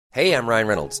Hey, I'm Ryan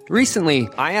Reynolds. Recently,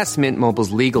 I asked Mint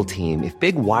Mobile's legal team if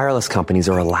big wireless companies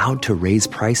are allowed to raise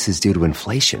prices due to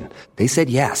inflation. They said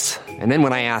yes. And then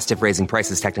when I asked if raising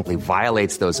prices technically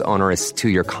violates those onerous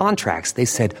two-year contracts, they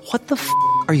said, "What the f***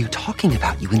 are you talking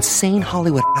about, you insane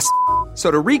Hollywood ass?" So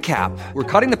to recap, we're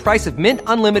cutting the price of Mint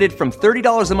Unlimited from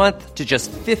 $30 a month to just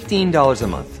 $15 a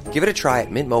month. Give it a try at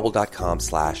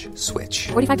mintmobile.com/switch.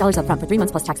 $45 up front for 3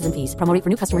 months plus taxes and fees. Promo rate for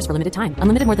new customers for limited time.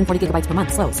 Unlimited more than 40 gigabytes per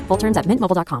month. Slows full terms at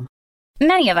mintmobile.com.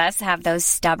 Many of us have those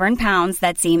stubborn pounds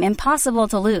that seem impossible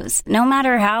to lose, no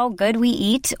matter how good we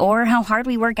eat or how hard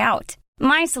we work out.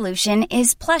 My solution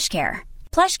is PlushCare.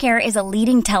 PlushCare is a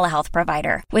leading telehealth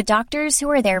provider with doctors who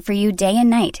are there for you day and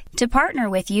night to partner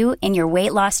with you in your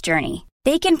weight loss journey.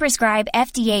 They can prescribe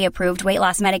FDA-approved weight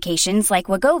loss medications like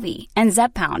Wegovy and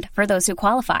Zepbound for those who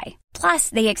qualify. Plus,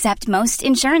 they accept most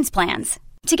insurance plans.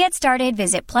 To get started,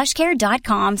 visit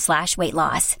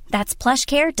plushcare.com/weightloss. That's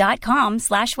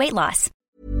plushcare.com/weightloss.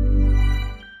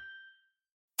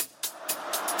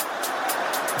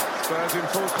 Spurs in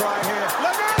full cry here.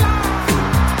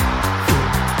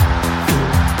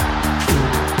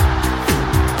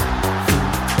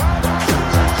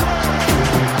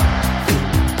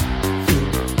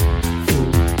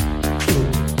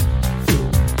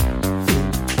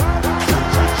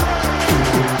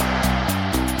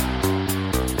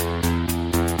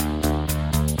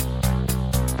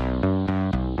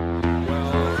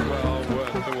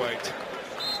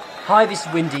 Hi, this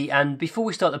is Windy, and before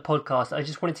we start the podcast, I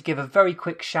just wanted to give a very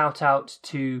quick shout out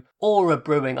to Aura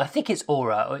Brewing. I think it's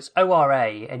Aura, or it's ORA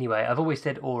anyway. I've always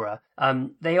said Aura.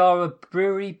 They are a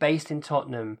brewery based in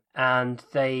Tottenham, and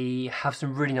they have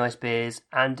some really nice beers.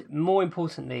 And more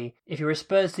importantly, if you're a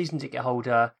Spurs season ticket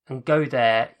holder and go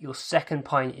there, your second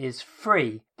pint is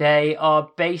free. They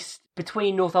are based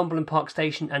between Northumberland Park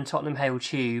Station and Tottenham Hale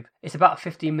Tube. It's about a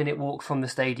 15-minute walk from the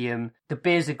stadium. The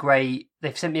beers are great.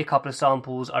 They've sent me a couple of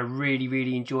samples. I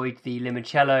really enjoyed the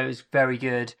limoncello. It was very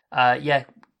good. Yeah,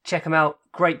 check them out.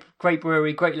 Great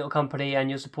brewery, great little company, and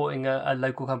you're supporting a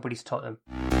local company to Tottenham.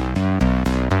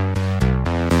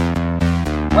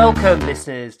 Welcome,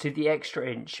 listeners, to The Extra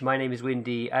Inch. My name is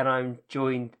Windy, and I'm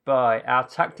joined by our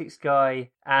tactics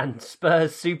guy and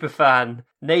Spurs superfan,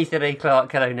 Nathan A.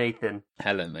 Clark. Hello, Nathan.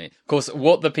 Hello, mate. Of course,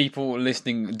 what the people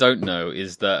listening don't know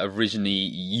is that originally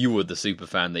you were the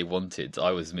superfan they wanted.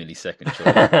 I was merely second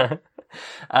choice.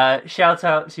 Shout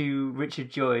out to Richard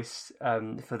Joyce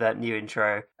for that new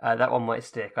intro. That one might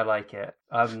stick. I like it.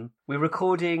 We're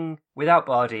recording without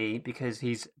Bardi because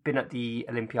he's been at the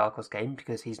Olympiacos game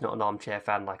because he's not an armchair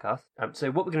fan like us. So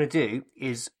what we're going to do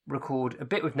is record a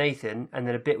bit with Nathan and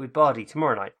then a bit with Bardi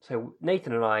tomorrow night. So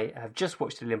Nathan and I have just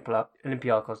watched the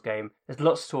Olympiacos game. There's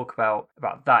lots to talk about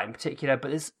that in particular,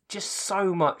 but there's just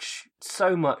so much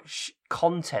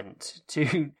content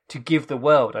to give the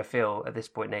world, I feel, at this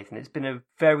point, Nathan. It's been a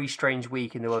very strange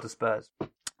week in the world of Spurs.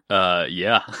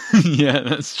 Yeah. Yeah,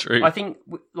 that's true. I think,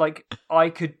 I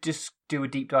could just do a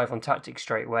deep dive on tactics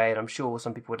straight away, and I'm sure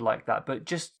some people would like that. But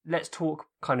just let's talk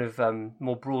kind of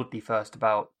more broadly first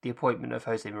about the appointment of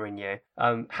Jose Mourinho.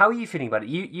 How are you feeling about it?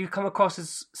 You come across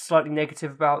as slightly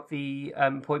negative about the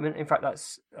appointment. In fact,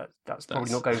 that's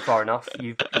probably not going far enough.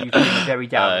 You've been very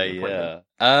down on the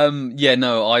appointment.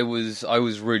 No, I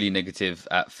was really negative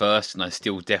at first, and I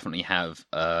still definitely have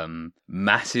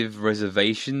massive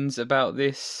reservations about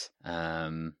this.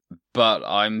 But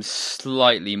I'm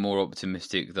slightly more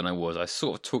optimistic than I was. I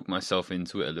sort of talked myself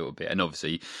into it a little bit. And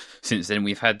obviously, since then,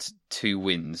 we've had 2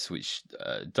 wins, which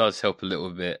does help a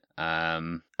little bit.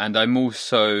 And I'm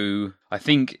also, I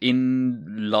think,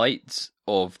 in light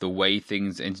of the way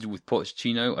things ended with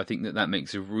Pochettino, I think that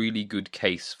makes a really good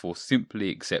case for simply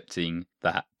accepting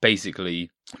that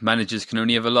basically managers can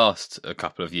only ever last a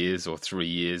couple of years or 3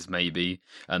 years maybe,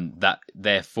 and that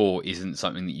therefore isn't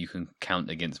something that you can count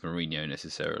against Mourinho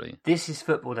necessarily. This is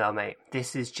football now, mate.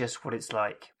 This is just what it's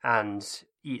like, and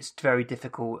it's very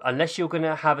difficult unless you're going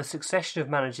to have a succession of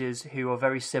managers who are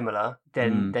very similar.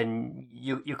 Then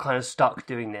you're kind of stuck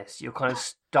doing this. You're kind of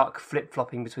stuck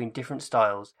flip-flopping between different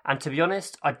styles. And to be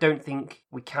honest, I don't think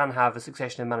we can have a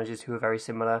succession of managers who are very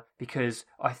similar, because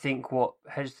I think what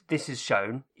this has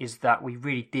shown is that we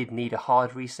really did need a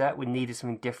hard reset. We needed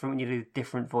something different. We needed a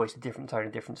different voice, a different tone,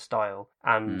 a different style.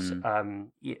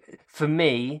 And for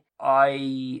me,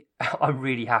 I'm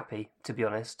really happy, to be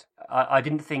honest. I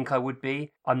didn't think I would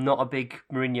be. I'm not a big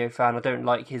Mourinho fan. I don't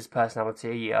like his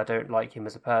personality. I don't like him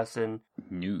as a person.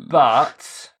 No.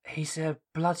 But he's a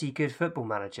bloody good football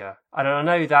manager. And I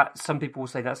know that some people will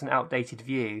say that's an outdated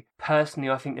view. Personally,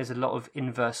 I think there's a lot of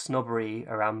inverse snobbery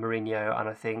around Mourinho, and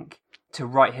I think to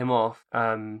write him off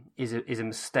is a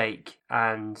mistake.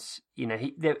 And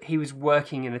he was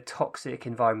working in a toxic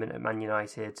environment at Man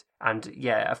United, and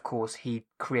yeah, of course he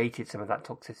created some of that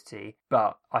toxicity.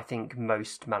 But I think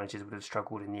most managers would have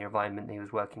struggled in the environment he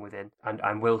was working within,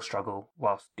 and will struggle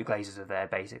whilst the Glazers are there,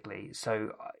 basically.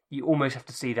 So you almost have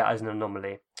to see that as an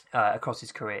anomaly across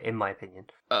his career, in my opinion.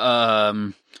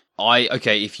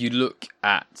 If you look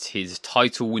at his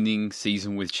title-winning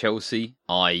season with Chelsea,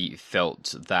 I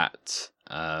felt that.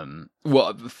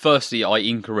 Firstly, I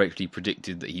incorrectly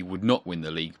predicted that he would not win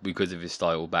the league because of his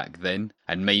style back then,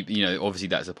 and maybe obviously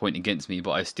that's a point against me.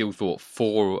 But I still thought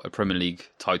for a Premier League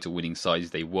title-winning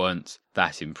sides, they weren't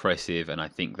that impressive, and I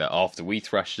think that after we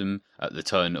thrashed them at the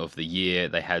turn of the year,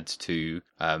 they had to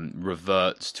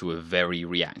revert to a very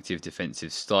reactive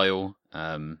defensive style.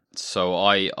 So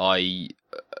I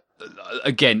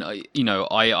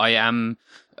am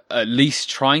at least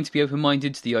trying to be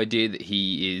open-minded to the idea that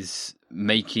he is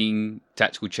making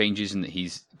tactical changes and that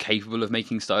he's capable of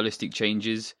making stylistic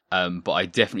changes. But I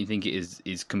definitely think it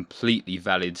is completely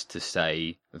valid to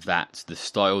say that the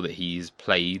style that he's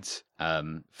played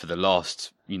for the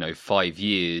last 5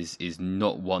 years is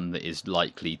not one that is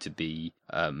likely to be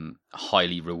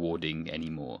highly rewarding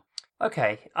anymore.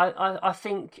 Okay, I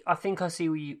think I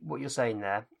see what you're saying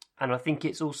there. And I think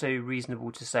it's also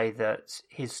reasonable to say that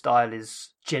his style is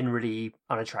generally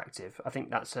unattractive. I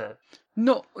think that's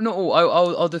Not all.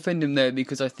 I'll defend him there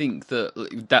because I think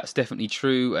that that's definitely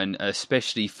true, and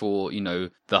especially for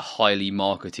the highly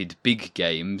marketed big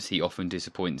games, he often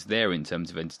disappoints there in terms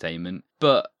of entertainment.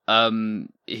 But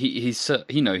he's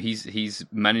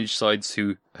managed sides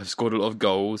who have scored a lot of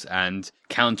goals, and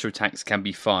counter-attacks can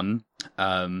be fun.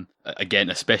 Again,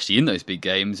 especially in those big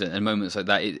games and moments like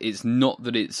that, it's not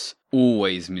that it's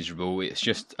always miserable. It's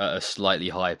just a slightly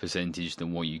higher percentage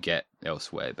than what you get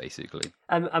elsewhere, basically.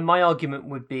 And my argument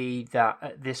would be that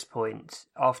at this point,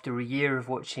 after a year of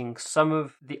watching some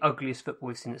of the ugliest football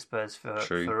we've seen at Spurs for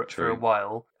a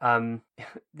while,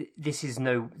 this is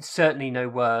certainly no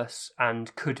worse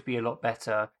and could be a lot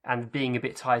better. And being a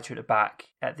bit tighter at the back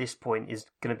at this point is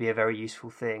going to be a very useful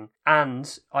thing.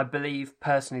 And I believe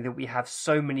personally that we have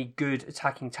so many good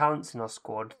attacking talents in our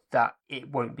squad that it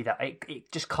won't be that.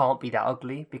 It just can't be that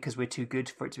ugly because we're too good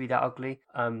for it to be that ugly.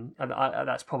 And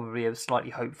that's probably a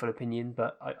slightly hopeful opinion,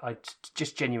 but I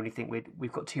just genuinely think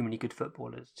we've got too many good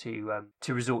footballers to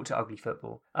resort to ugly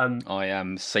football. I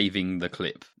am saving the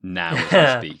clip now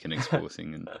as we speak and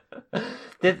exporting. And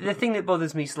the thing that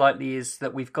bothers me slightly is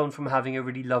that we've gone from having a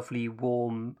really lovely,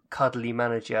 warm, cuddly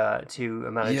manager to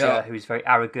a manager who is very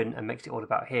arrogant and makes it all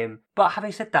about him. But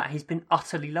having said that, he's been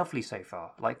utterly lovely so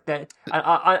far.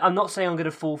 I'm not saying I'm going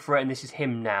to fall for it and this is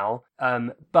him now,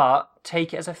 but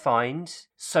take it as I find.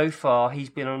 So far, he's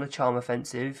been on a charm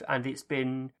offensive and it's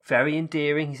been very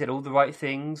endearing. He said all the right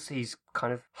things. He's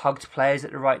kind of hugged players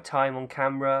at the right time on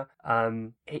camera.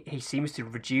 He seems to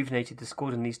have rejuvenated the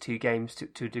squad in these 2 games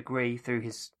to a degree through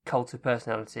his cult of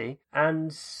personality.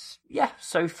 And yeah,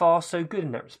 so far, so good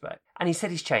in that respect. And he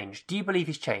said he's changed. Do you believe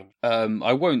he's changed?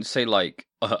 I won't say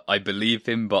I believe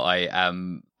him, but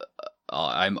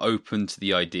I'm open to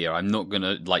the idea. I'm not going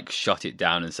to shut it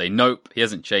down and say, nope, he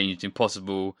hasn't changed,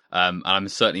 impossible. And I'm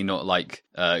certainly not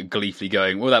gleefully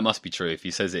going, well, that must be true. If he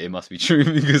says it, it must be true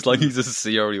because he's a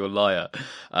serial liar.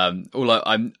 I'm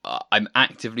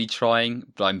actively trying,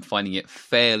 but I'm finding it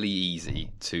fairly easy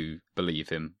to believe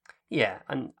him. Yeah,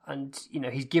 and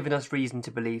he's given us reason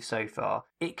to believe so far.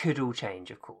 It could all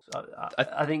change, of course.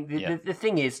 I think the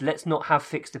thing is, let's not have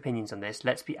fixed opinions on this.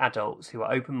 Let's be adults who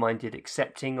are open-minded,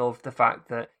 accepting of the fact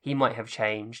that he might have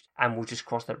changed, and we'll just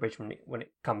cross that bridge when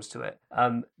it comes to it.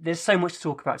 There's so much to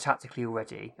talk about tactically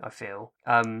already, I feel.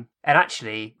 And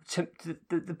actually,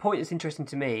 the point that's interesting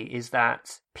to me is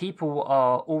that people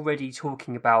are already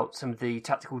talking about some of the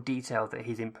tactical detail that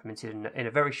he's implemented in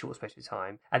a very short space of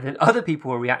time. And then other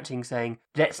people are reacting saying,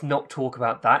 let's not talk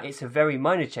about that. It's a very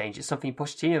minor change. It's something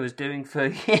Pochettino was doing for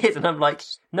years. And I'm like,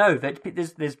 no,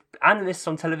 there's analysts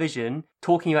on television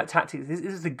talking about tactics. This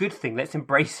is a good thing. Let's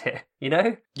embrace it,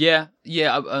 Yeah.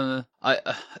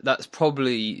 That's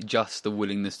probably just the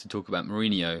willingness to talk about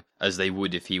Mourinho as they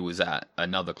would if he was at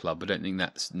another club. I don't think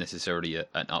that's necessarily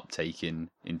an uptake in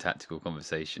tactical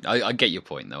conversation. I get your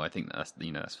point, though. I think that's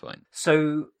fine.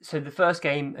 So the first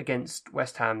game against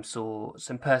West Ham saw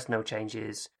some personnel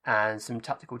changes and some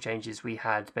tactical changes. We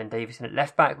had Ben Davison at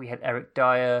left back. We had Eric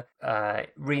Dyer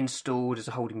reinstalled as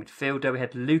a holding midfielder. We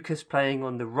had Lucas playing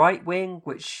on the right wing,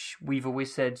 which we've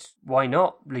always said, why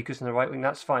not? Lucas on the right wing,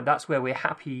 that's fine. That's where we're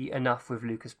happy enough with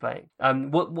Lucas playing.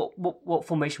 What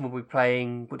formation were we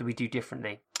playing? What do we do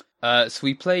differently? So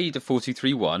we played a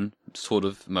 4-2-3-1, sort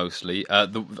of, mostly.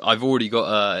 I've already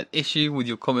got an issue with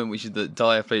your comment, which is that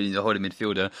Dyer played as a holding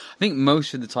midfielder. I think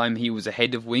most of the time he was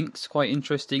ahead of Winks, quite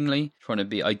interestingly. Trying to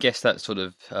be, I guess that's sort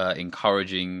of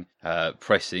encouraging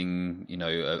pressing,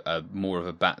 more of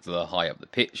a battler high up the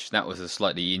pitch. That was a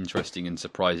slightly interesting and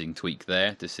surprising tweak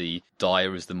there, to see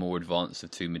Dyer as the more advanced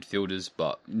of two midfielders,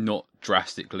 but not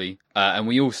drastically. And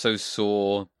we also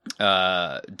saw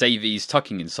Davies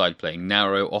tucking inside, playing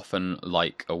narrow, often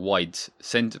like a wide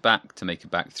centre-back to make a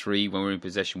back three when we're in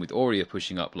possession, with Aurier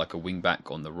pushing up like a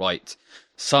wing-back on the right.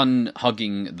 Son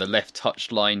hugging the left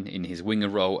touchline in his winger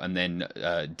role, and then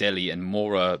Dele and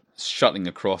Mora shuttling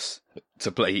across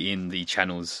to play in the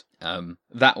channels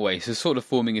that way. So sort of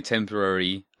forming a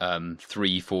temporary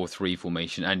 3-4-3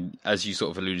 formation. And as you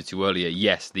sort of alluded to earlier,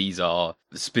 yes, these are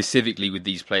specifically with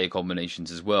these player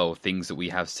combinations as well, things that we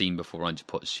have seen before under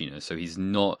Pochettino. So he's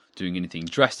not doing anything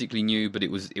drastically new, but it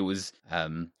was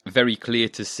very clear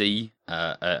to see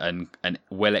and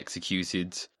well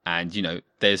executed. And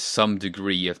there's some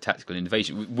degree of tactical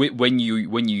innovation when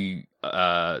you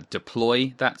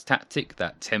deploy that tactic,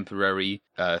 that temporary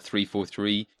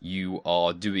 3-4-3. You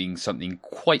are doing something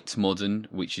quite modern,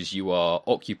 which is you are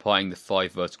occupying the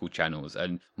 5 vertical channels.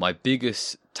 And my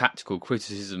biggest tactical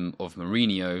criticism of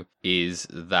Mourinho is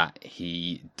that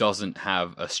he doesn't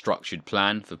have a structured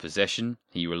plan for possession.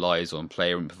 He relies on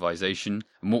player improvisation.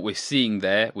 And what we're seeing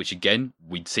there, which again,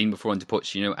 we'd seen before under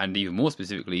Pochettino, and even more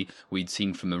specifically, we'd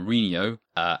seen from Mourinho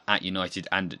at United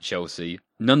and at Chelsea.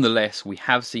 Nonetheless, we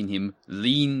have seen him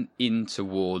lean in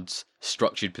towards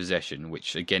structured possession,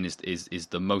 which again is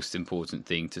the most important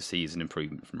thing to see as an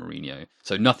improvement from Mourinho.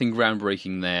 So nothing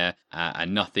groundbreaking there,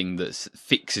 and nothing that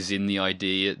fixes in the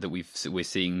idea that we're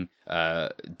seeing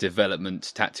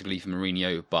development tactically from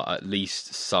Mourinho, but at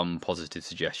least some positive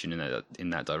suggestion in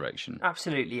that direction.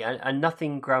 Absolutely, and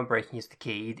nothing groundbreaking is the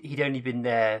key. He'd only been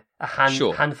there a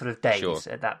handful of days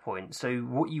at that point. So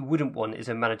what you wouldn't want is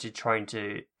a manager trying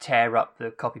to tear up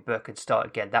the copybook and start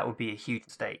again. That would be a huge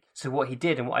mistake. So what he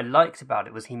did, and what I liked about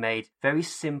it, was he made very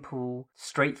simple,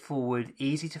 straightforward,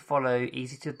 easy to follow,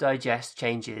 easy to digest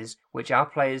changes, which our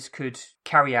players could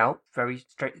carry out very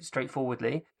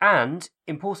straightforwardly. And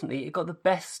importantly, it got the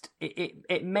best.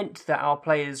 It meant that our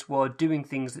players were doing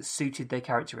things that suited their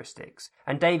characteristics.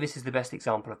 And Davis is the best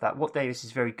example of that. What Davis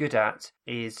is very good at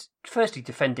is, firstly,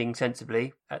 defending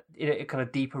sensibly in a kind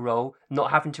of deeper role,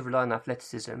 not having to rely on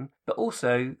athleticism, but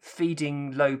also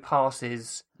feeding low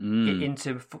passes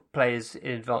into players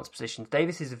in advanced positions.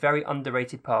 Davis is a very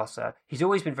underrated passer. He's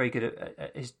always been very good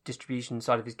at his distribution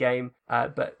side of his game,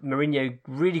 but Mourinho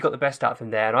really got the best out of him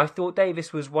there. And I thought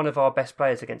Davis was one of our best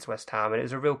players against West Ham, and it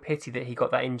was a real pity that he got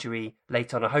that injury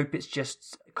late on. I hope it's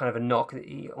just kind of a knock, that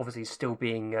he obviously is still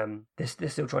being... they're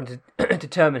still trying to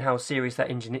determine how serious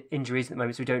that injury is at the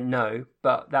moment, so we don't know.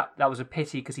 But that was a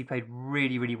pity, because he played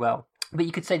really, really well. But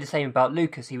you could say the same about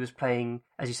Lucas. He was playing,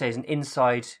 as you say, as an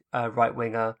inside right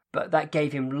winger, but that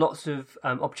gave him lots of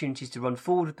opportunities to run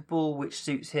forward with the ball, which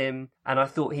suits him. And I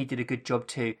thought he did a good job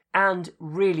too. And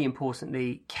really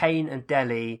importantly, Kane and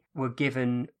Dele were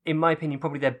given, in my opinion,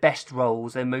 probably their best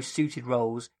roles, their most suited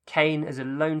roles. Kane as a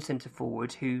lone centre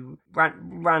forward who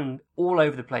ran all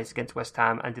over the place against West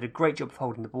Ham and did a great job of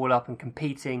holding the ball up and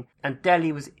competing. And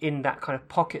Dele was in that kind of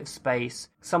pocket of space,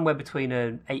 somewhere between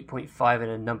an 8.5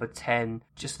 and a number 10,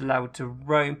 just allowed to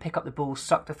roam, pick up the ball,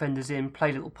 suck defenders in,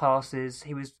 play little passes.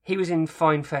 He was in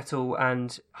fine fettle,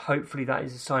 and hopefully that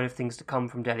is a sign of things to come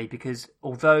from Dele, because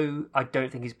although I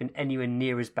don't think he's been anywhere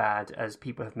near as bad as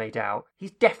people have made out,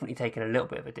 he's definitely taken a little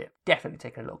bit of a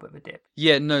dip.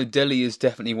 Yeah, no, Dele is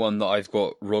definitely one that I've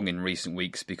got wrong in recent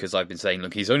weeks, because I've been saying,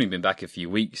 look, he's only been back a few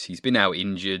weeks. He's been out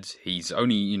injured. He's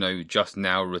only, just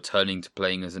now returning to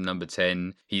playing as a number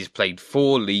 10. He's played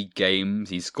 4 league games.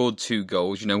 He's scored 2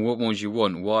 goals. What more do you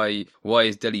want? Why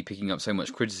is Dele picking up so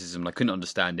much criticism? I couldn't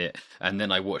understand it. And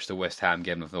then I watched the West Ham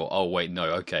game and I thought, oh wait, no,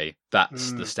 okay,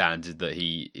 that's the standard that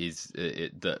he is,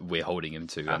 that we're holding him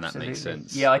to. And Absolutely. That makes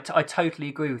sense. Yeah, I totally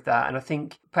agree with that. And I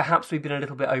think perhaps we've been a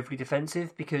little bit overly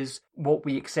defensive, because what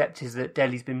we accept is that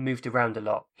Dele's been moved around a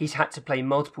lot. He's had to play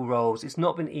multiple roles. It's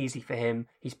not been easy for him.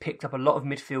 He's picked up a lot of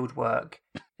midfield work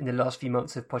in the last few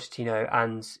months of Pochettino,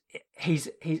 and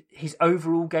his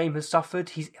overall game has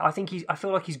suffered. I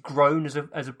feel like he's grown as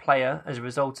a player as a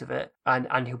result of it,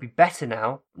 and he'll be better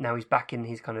now. Now he's back in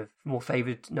his kind of more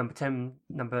favoured number 10,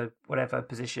 number whatever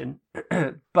position.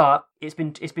 But it's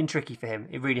been tricky for him.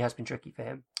 It really has been tricky for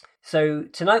him. So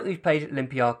tonight we've played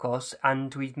Olympiacos,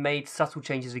 and we've made subtle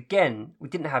changes again. We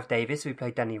didn't have Davis, so we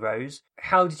played Danny Rose.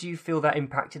 How did you feel that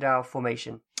impacted our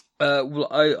formation? Well,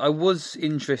 I was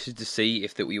interested to see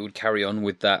if that we would carry on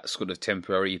with that sort of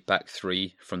temporary back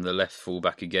three from the left full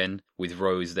back again, with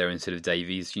Rose there instead of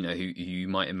Davies, who you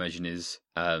might imagine is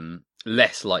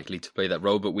less likely to play that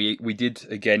role. But we did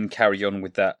again carry on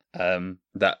with that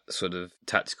that sort of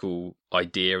tactical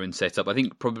idea and setup. I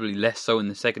think probably less so in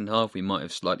the second half. We might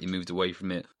have slightly moved away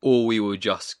from it, or we were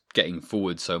just getting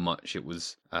forward so much it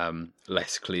was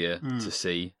less clear to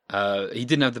see. He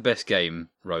didn't have the best game,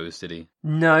 Rose, did he?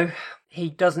 No, he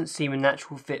doesn't seem a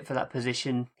natural fit for that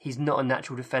position. He's not a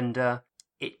natural defender.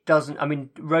 It doesn't. I mean,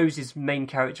 Rose's main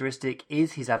characteristic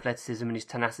is his athleticism and his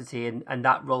tenacity, and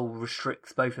that role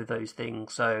restricts both of those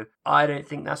things. So I don't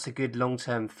think that's a good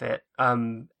long-term fit.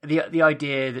 The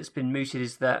idea that's been mooted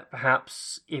is that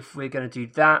perhaps if we're going to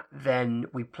do that, then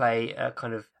we play a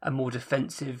kind of a more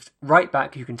defensive right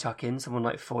back who can tuck in, someone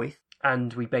like Foyth.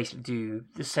 And we basically do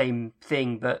the same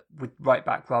thing, but with right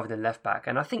back rather than left back.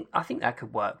 And I think that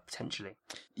could work potentially.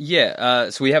 Yeah.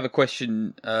 So we have a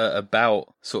question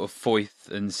about sort of Foyth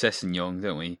and Sessegnon,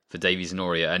 don't we, for Davies and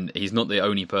Aurier? And he's not the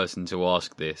only person to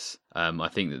ask this. I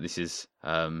think that this is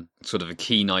sort of a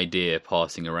keen idea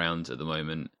passing around at the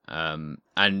moment.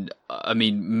 And I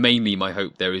mean, mainly my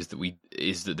hope there is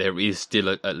that there is still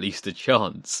at least a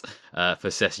chance for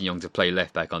Sessegnon to play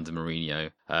left back under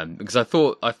Mourinho. Because I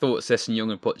thought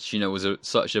Sessegnon and Pochettino was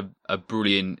such a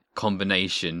brilliant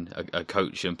combination, a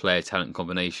coach and player talent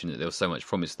combination, that there was so much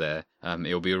promise there.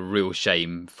 It'll be a real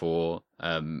shame for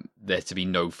there to be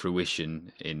no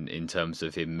fruition in terms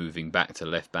of him moving back to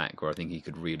left back, where I think he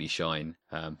could really shine.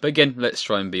 But again, let's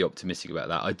try and be optimistic about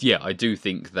that. I do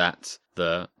think that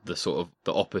the sort of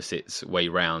the opposite way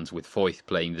round, with Foyth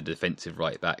playing the defensive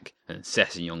right back and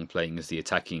Sessegnon playing as the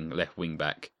attacking left wing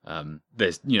back,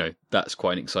 that's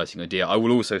quite an exciting idea. I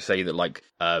will also say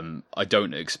that I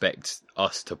don't expect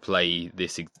us to play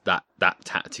that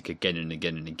tactic again and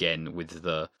again and again with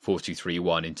the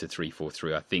 4-2-3-1 into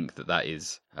 3-4-3. I think that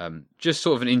is just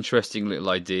sort of an interesting little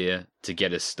idea to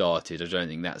get us started. I don't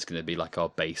think that's going to be like our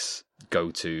base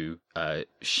go-to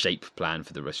shape plan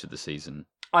for the rest of the season.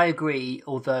 I agree,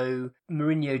 although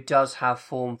Mourinho does have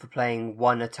form for playing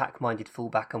one attack-minded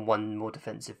fullback and one more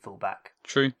defensive fullback.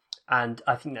 True. And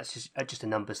I think that's just a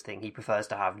numbers thing. He prefers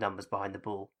to have numbers behind the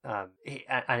ball.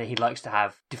 And he likes to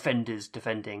have defenders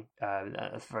defending.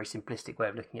 A very simplistic way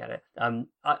of looking at it.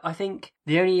 I think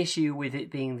the only issue with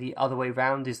it being the other way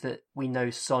round is that we know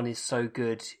Son is so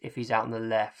good if he's out on the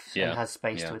left and has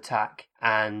space to attack.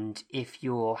 And if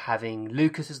you're having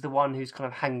Lucas as the one who's kind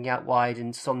of hanging out wide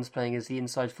and Son's playing as the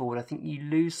inside forward, I think you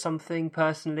lose something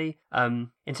personally. In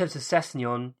terms of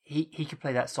Sessegnon, he could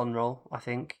play that Son role, I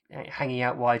think, hanging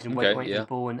out wide and waiting for the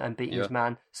ball and beating his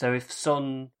man. So if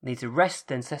Son needs a rest,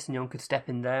 then Sessegnon could step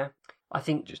in there. I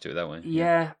think just do it that way.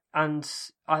 Yeah, and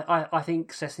I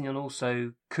think Sessegnon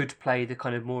also could play the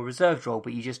kind of more reserved role,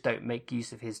 but you just don't make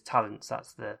use of his talents.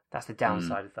 That's the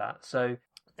downside of that. So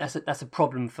that's a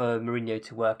problem for Mourinho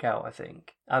to work out, I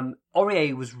think.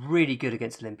 Aurier was really good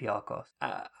against Olympiacos,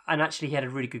 and actually he had a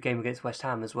really good game against West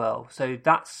Ham as well. So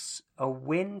that's a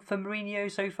win for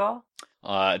Mourinho so far.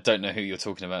 I don't know who you're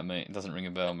talking about, mate. It doesn't ring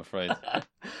a bell, I'm afraid.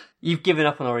 You've given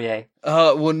up on Aurier.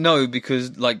 Well, no,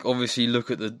 because obviously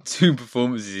look at the two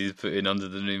performances he's put in under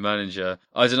the new manager.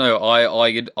 I don't know.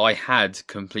 I had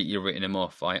completely written him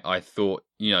off. I thought,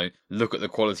 look at the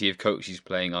quality of coach he's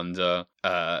playing under.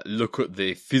 Look at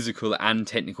the physical and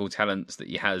technical talents that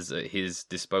he has at his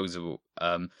disposal.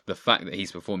 The fact that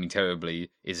he's performing terribly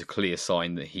is a clear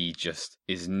sign that he just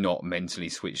is not mentally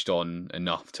switched on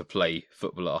enough to play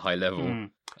football at a high level.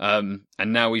 And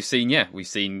now we've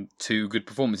seen two good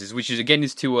performances, which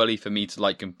is too early for me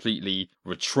to completely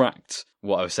retract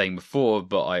what I was saying before.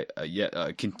 But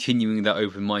continuing that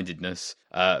open-mindedness,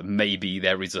 maybe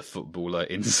there is a footballer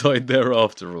inside there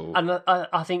after all. And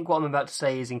I think what I'm about to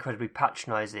say is incredibly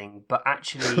patronising, but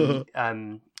actually,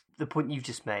 the point you've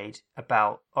just made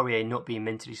about Aurier not being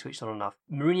mentally switched on enough,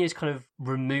 Mourinho's kind of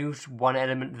removed one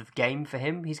element of the game for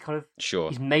him. He's kind of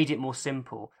he's made it more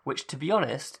simple, which, to be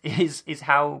honest, is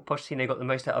how Pochettino got the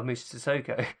most out of Moussa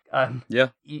Sissoko.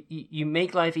 You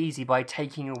make life easy by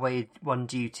taking away one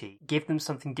duty, give them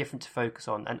something different to focus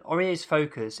on. And Aurier's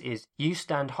focus is you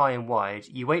stand high and wide,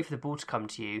 you wait for the ball to come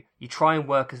to you, you try and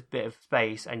work a bit of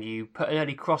space, and you put an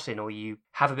early cross in, or you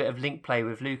have a bit of link play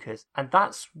with Lucas, and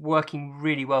that's working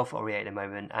really well for Aurier at the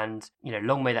moment. And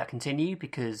long may that continue,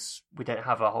 because we don't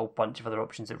have a whole bunch of other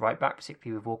options at right back,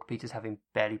 particularly with Walker Peters having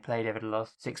barely played over the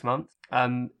last 6 months.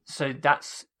 So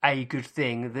that's a good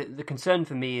thing. The concern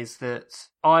for me is that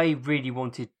I really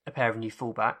wanted a pair of new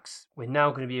fullbacks. We're now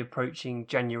going to be approaching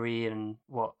January in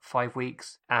 5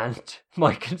 weeks, and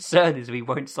my concern is we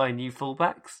won't sign new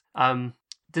fullbacks.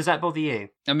 Does that bother you?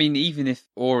 I mean, even if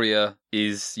Aurea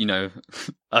is,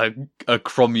 a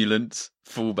cromulent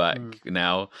fullback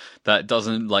now, that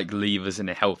doesn't leave us in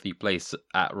a healthy place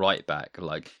at right back.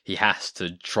 He has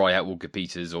to try out Walker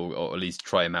Peters or at least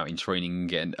try him out in training and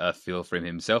get a feel for him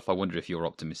himself. I wonder if you're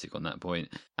optimistic on that point.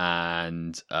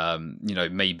 And,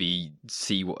 maybe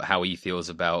see how he feels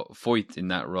about Foyt in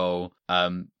that role.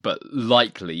 But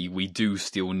likely we do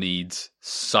still need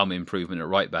some improvement at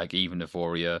right back, even if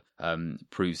Aurea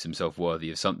proves himself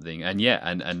worthy of something. And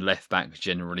and left back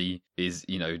generally is,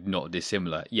 not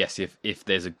dissimilar. Yes, if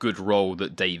there's a good role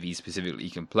that Davies specifically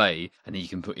can play and he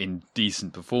can put in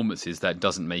decent performances, that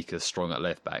doesn't make us strong at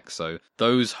left back. So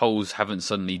those holes haven't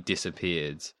suddenly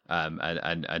disappeared.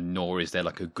 And nor is there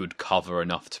a good cover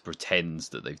enough to pretend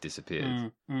that they've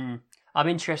disappeared. I'm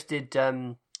interested,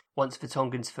 once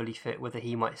Vertonghen's fully fit, whether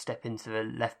he might step into the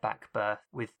left-back berth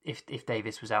if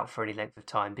Davis was out for any length of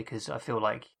time, because I feel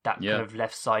like that kind of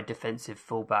left-side defensive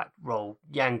full-back role,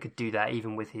 Yang could do that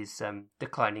even with his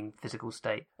declining physical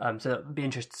state. So it'd be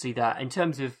interesting to see that. In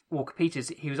terms of Walker Peters,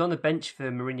 he was on the bench for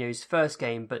Mourinho's first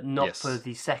game, but not for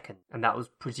the second. And that was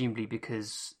presumably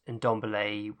because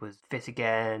Ndombele was fit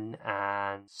again,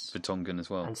 and Vertonghen as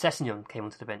well. And Sessegnon came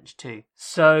onto the bench too.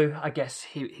 So I guess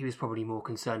he was probably more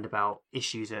concerned about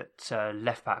issues at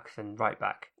left back than right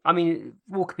back. I mean,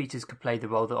 Walker Peters could play the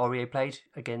role that Aurier played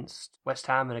against West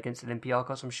Ham and against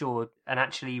Olympiacos, I'm sure, and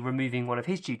actually removing one of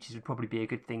his duties would probably be a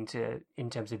good thing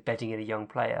in terms of bedding in a young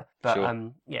player. But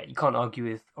you can't argue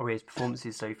with Aurier's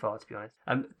performances so far, to be honest.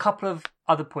 A couple of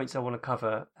other points I want to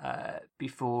cover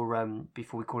before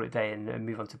we call it a day and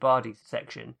move on to Bardi's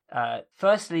section.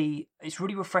 Firstly, it's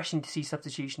really refreshing to see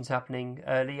substitutions happening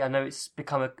early. I know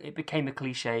it became a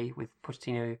cliche with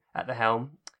Pochettino at the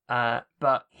helm.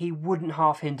 But he wouldn't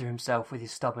half hinder himself with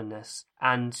his stubbornness.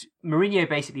 And Mourinho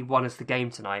basically won us the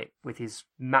game tonight with his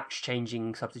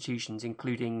match-changing substitutions,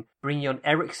 including bringing on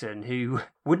Eriksen, who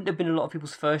wouldn't have been a lot of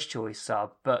people's first choice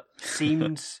sub, but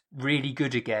seemed really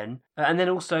good again. And then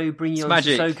also bringing on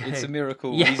magic. Sissoko. It's a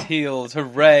miracle. Yeah. He's healed.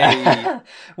 Hooray!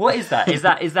 What is that? Is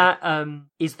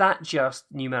that just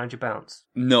new manager bounce?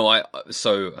 No,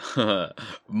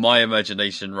 my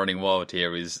imagination running wild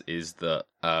here is that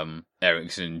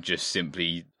Eriksen just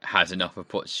simply had enough of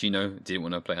Pochettino, didn't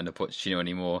want to play under Pochettino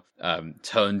anymore,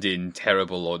 turned in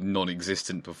terrible or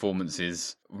non-existent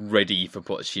performances, ready for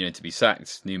Pochettino to be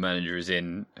sacked. New manager is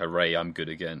in, hooray, I'm good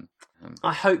again.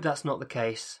 I hope that's not the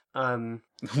case.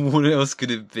 What else could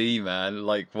it be, man?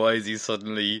 Why is he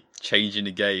suddenly changing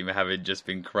the game, having just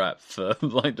been crap for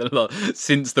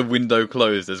since the window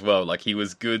closed as well? He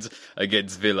was good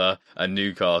against Villa and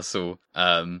Newcastle,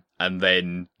 and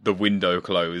then the window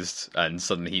closed, and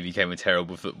suddenly he became a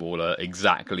terrible footballer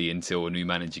exactly until a new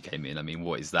manager came in. I mean,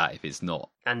 what is that if it's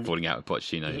not falling out with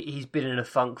Pochettino? He's been in a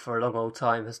funk for a long old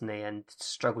time, hasn't he? And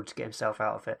struggled to get himself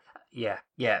out of it.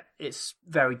 Yeah, it's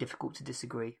very difficult to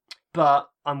disagree. But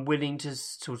I'm willing to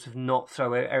sort of not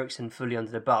throw Eriksen fully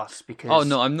under the bus because... Oh,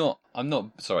 no, I'm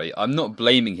not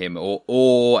blaming him or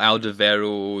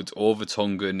Alderweireld or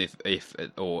Vertonghen if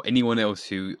or anyone else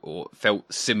who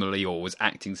felt similarly or was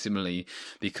acting similarly,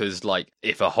 because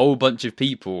if a whole bunch of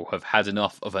people have had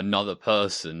enough of another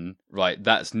person, right,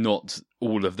 that's not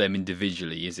all of them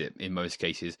individually, is it, in most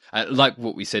cases? Like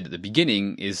what we said at the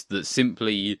beginning is that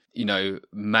simply,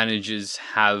 managers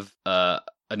have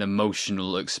an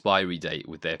emotional expiry date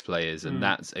with their players, and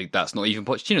that's not even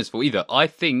Pochettino's fault either. I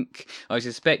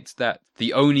suspect that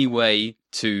the only way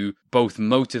to both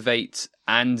motivate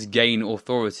and gain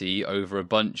authority over a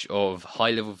bunch of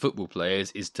high-level football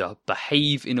players is to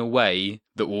behave in a way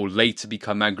that will later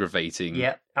become aggravating.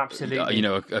 Yeah, absolutely.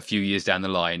 A few years down the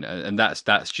line, and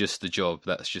that's just the job.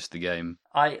 That's just the game.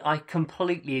 I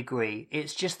completely agree.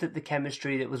 It's just that the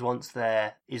chemistry that was once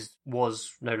there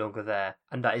was no longer there,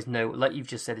 and that is like you've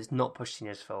just said, it's not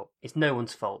Pochettino's fault. It's no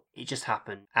one's fault. It just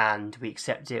happened, and we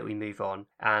accept it. We move on.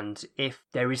 And if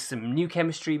there is some new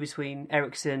chemistry between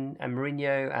Eriksen and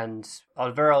Mourinho and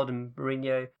Alderweireld and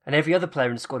Mourinho and every other player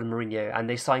in the squad and Mourinho, and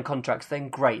they sign contracts, then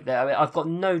great. I've got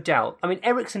no doubt. I mean,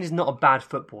 Eriksen is not a bad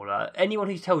footballer. Anyone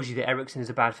who tells you that Eriksen is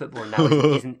a bad footballer now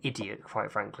is an idiot,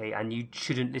 quite frankly, and you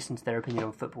shouldn't listen to their opinion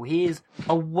on football. He is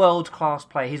a world-class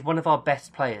player. He's one of our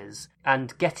best players.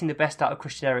 And getting the best out of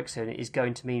Christian Eriksen is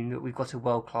going to mean that we've got a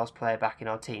world-class player back in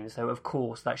our team. So, of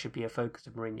course, that should be a focus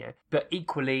of Mourinho. But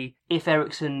equally, if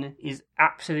Eriksen is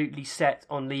absolutely set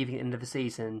on leaving at the end of the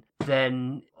season,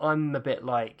 then I'm a bit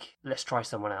like, let's try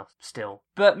someone else still.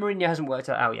 But Mourinho hasn't worked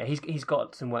that out yet. He's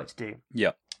got some work to do.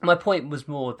 Yeah. My point was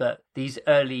more that these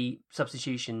early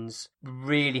substitutions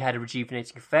really had a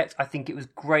rejuvenating effect. I think it was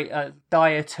great.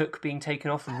 Dyer took being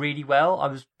taken off really well. I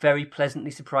was very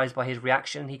pleasantly surprised by his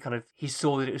reaction. He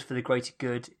saw that it was for the greater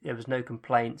good. There was no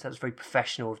complaints. That was very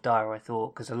professional of Dyer, I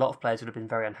thought, because a lot of players would have been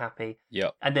very unhappy. Yeah.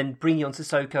 And then bringing on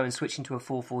Sissoko and switching to a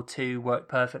 4-4-2 worked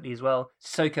perfectly as well.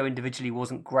 Sissoko individually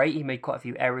wasn't great. He made quite a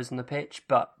few errors on the pitch,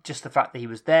 but just the fact that he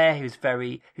was there, he was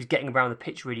getting around the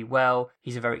pitch really well.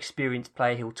 He's a very experienced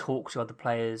player. He'll talk to other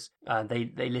players.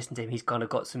 They listen to him. He's kind of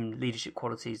got some leadership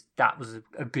qualities. That was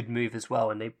a good move as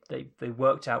well, and they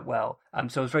worked out well.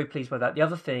 So I was very pleased by that. The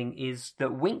other thing is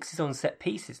that Winks is on set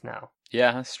pieces now.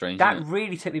 Yeah, that's strange. That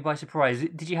really took me by surprise.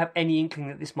 Did you have any inkling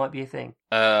that this might be a thing?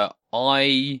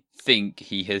 I think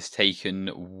he has taken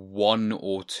 1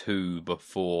 or 2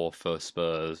 before for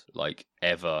Spurs, like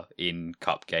ever in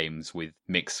cup games with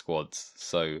mixed squads.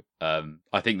 So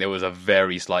I think there was a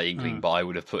very slight inkling, but I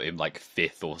would have put him like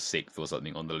 5th or 6th or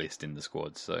something on the list in the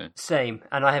squad. So same,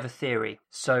 and I have a theory.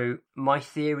 So my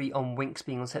theory on Winks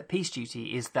being on set piece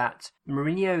duty is that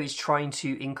Mourinho is trying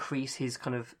to increase his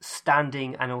kind of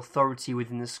standing and authority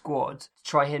within the squad, to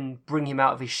try and bring him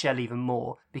out of his shell even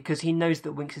more, because he knows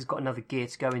that Winks has got another gear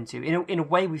to go into. In a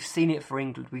way, we've seen it for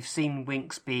England. We've seen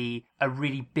Winks be a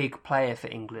really big player for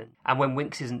England, and when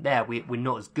Winks isn't there, we're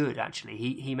not as good. Actually,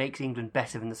 he makes England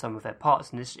better than the sum of their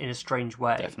parts in a strange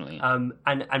way. Definitely. And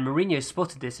Mourinho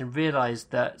spotted this and realised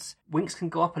that Winks can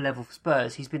go up a level for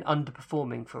Spurs. He's been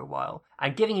underperforming for a while,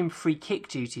 and giving him free kick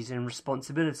duties and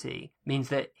responsibility means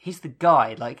that he's the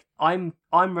guy. Like, I'm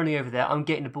running over there, I'm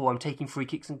getting the ball, I'm taking free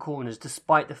kicks and corners,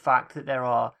 despite the fact that there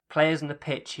are players on the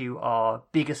pitch who are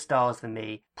bigger stars than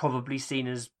me, probably seen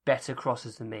as better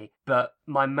crossers than me. But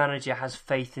my manager has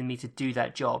faith in me to do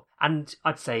that job. And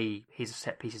I'd say his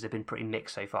set pieces have been pretty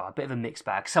mixed so far. A bit of a mixed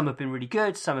bag. Some have been really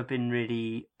good, some have been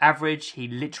really average. He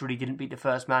literally didn't beat the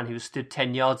first man who was stood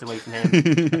 10 yards away from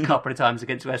him a couple of times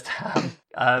against West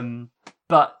Ham.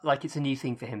 But like, it's a new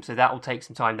thing for him, so that will take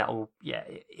some time. That will,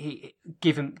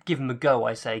 give him a go.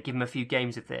 I say, give him a few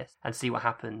games of this and see what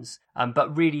happens.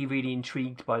 But really, really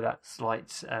intrigued by that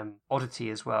slight oddity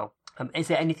as well. Is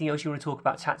there anything else you want to talk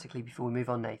about tactically before we move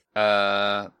on, Nate?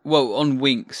 Well, on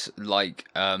Winks, like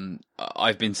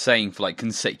I've been saying for like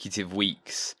consecutive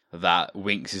weeks that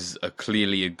Winks is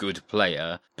clearly a good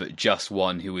player, but just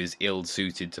one who is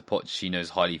ill-suited to Pochettino's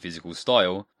highly physical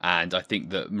style. And I think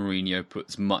that Mourinho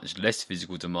puts much less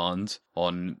physical demand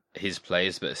on his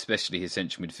players, but especially his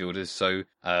central midfielders. So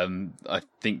I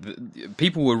think that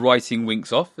people were writing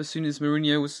Winks off as soon as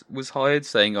Mourinho was hired,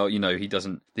 saying, "Oh,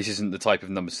 this isn't the type of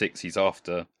number 6 he's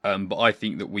after." But I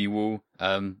think that we will.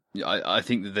 I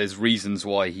think that there's reasons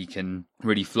why he can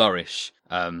really flourish.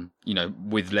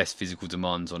 With less physical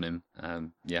demands on him.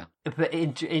 But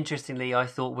interestingly, I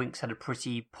thought Winks had a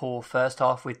pretty poor first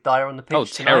half with Dyer on the pitch. Oh,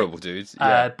 terrible, dude.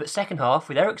 Yeah. But second half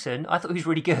with Eriksen, I thought he was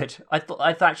really good. I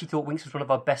actually thought Winks was one of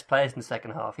our best players in the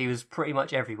second half. He was pretty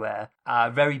much everywhere.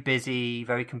 Very busy,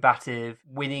 very combative,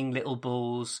 winning little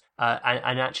balls,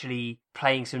 and actually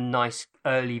playing some nice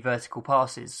early vertical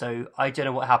passes. So I don't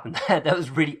know what happened there. That was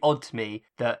really odd to me,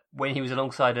 that when he was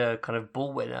alongside a kind of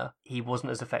ball winner, he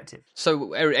wasn't as effective.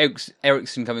 So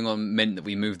Eriksen coming on meant that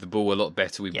we moved the ball a lot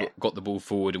better. We got the ball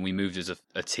forward and we moved as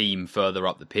a team further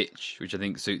up the pitch, which I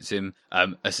think suits him.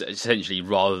 Essentially,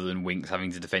 rather than Winks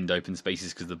having to defend open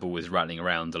spaces because the ball is rattling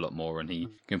around a lot more and he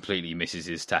completely misses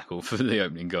his tackle for the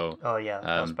opening goal. Oh yeah,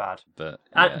 that was bad. But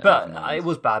it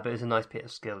was bad, but it was a nice bit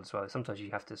of skill as well. Sometimes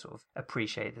you have to sort of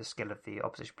appreciate the skill of the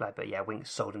opposition player. But yeah,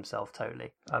 Winks sold himself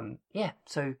totally.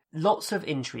 So lots of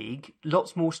intrigue,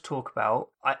 lots more to talk about.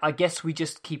 I guess we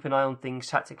just keep an eye on things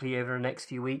tactically over the next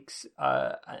few weeks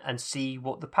and see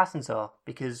what the patterns are,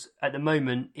 because at the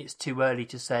moment it's too early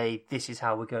to say this is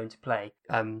how we're going to play.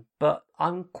 But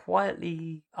I'm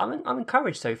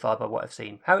encouraged so far by what I've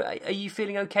seen. How are you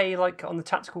feeling? Okay, like on the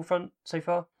tactical front so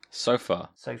far? So far.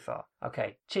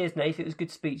 Okay. Cheers, Nath. It was good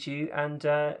to speak to you, and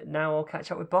now I'll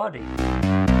catch up with Bardi.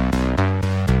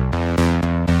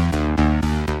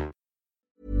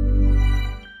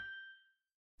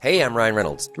 Hey, I'm Ryan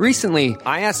Reynolds. Recently,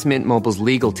 I asked Mint Mobile's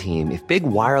legal team if big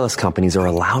wireless companies are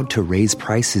allowed to raise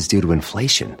prices due to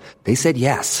inflation. They said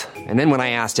yes. And then when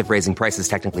I asked if raising prices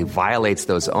technically violates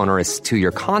those onerous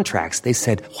 2-year contracts, they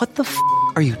said, "What the f***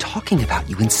 are you talking about,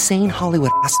 you insane Hollywood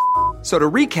ass?" So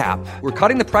to recap, we're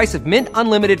cutting the price of Mint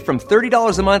Unlimited from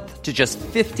 $30 a month to just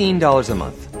 $15 a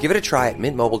month. Give it a try at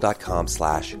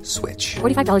mintmobile.com/switch.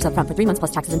 $45 up front for 3 months plus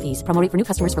taxes and fees. Promo rate for new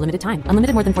customers for limited time.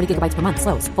 Unlimited more than 40 gigabytes per month.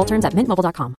 Slows full terms at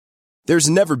mintmobile.com. There's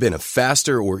never been a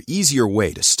faster or easier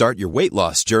way to start your weight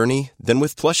loss journey than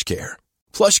with PlushCare.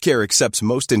 PlushCare accepts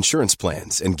most insurance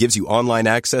plans and gives you online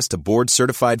access to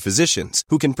board-certified physicians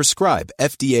who can prescribe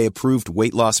FDA-approved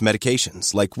weight loss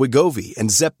medications like Wegovy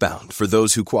and Zepbound for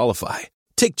those who qualify.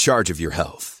 Take charge of your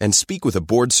health and speak with a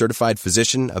board-certified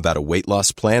physician about a weight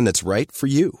loss plan that's right for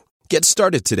you. Get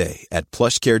started today at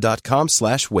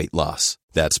plushcare.com/weight loss.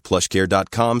 That's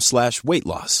plushcare.com/weight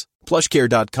loss.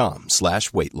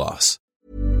 plushcare.com/weight loss.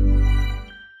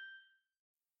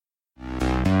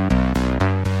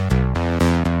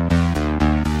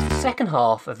 Second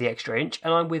half of the Extra Inch,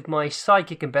 and I'm with my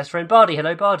sidekick and best friend Bardi.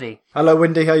 Hello, Bardi. Hello,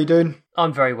 Windy. How you doing?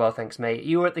 I'm very well, thanks, mate.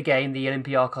 You were at the game, the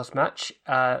Olympiacos match.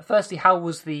 Firstly, how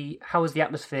was the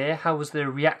atmosphere? How was the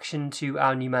reaction to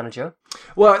our new manager?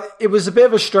 Well, it was a bit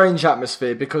of a strange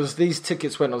atmosphere because these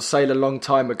tickets went on sale a long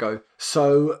time ago.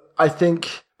 So I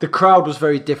think the crowd was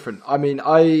very different. I mean,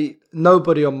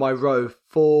 nobody on my row,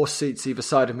 4 seats either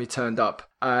side of me, turned up,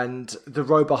 and the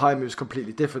row behind me was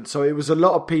completely different. So it was a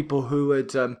lot of people who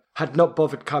had not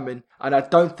bothered coming, and I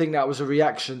don't think that was a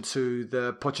reaction to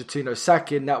the Pochettino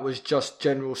sacking. That was just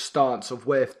general stance of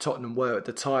where Tottenham were at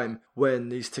the time when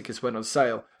these tickets went on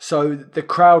sale. So the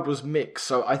crowd was mixed.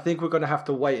 So I think we're going to have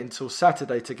to wait until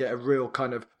Saturday to get a real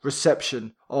kind of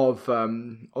reception of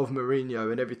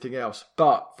Mourinho and everything else.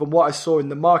 But from what I saw in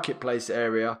the marketplace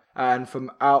area and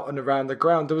from out and around the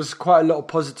ground, there was quite a lot of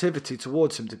positivity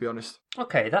towards him, to be honest.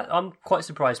 Okay, I'm quite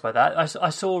surprised by that. I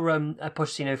saw a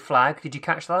Pochettino flag. Did you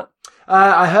catch that?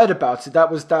 I heard about it.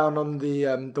 That was down on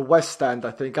the west stand,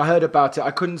 I think. I heard about it.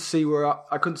 I couldn't see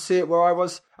it where I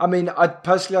was. I mean, I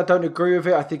don't agree with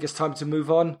it. I think it's time to move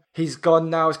on. He's gone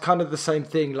now. It's kind of the same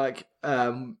thing. Like,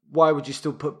 why would you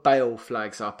still put Bale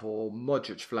flags up or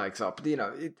Modric flags up? You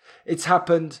know, it's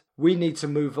happened. We need to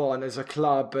move on as a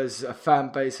club, as a fan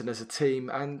base, and as a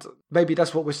team. And maybe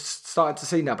that's what we're starting to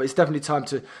see now. But it's definitely time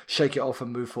to shake it off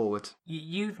and move forward.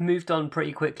 You've moved on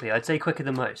pretty quickly. I'd say quicker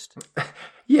than most.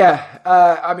 Yeah,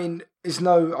 I mean,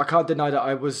 I can't deny that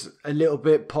I was a little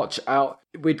bit Poch out.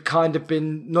 We'd kind of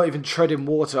been not even treading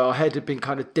water. Our head had been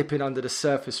kind of dipping under the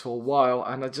surface for a while.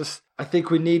 And I think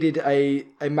we needed a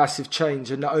massive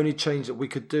change. And the only change that we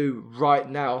could do right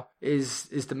now is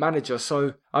the manager.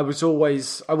 So I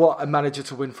want a manager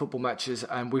to win football matches.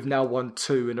 And we've now won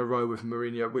 2 in a row with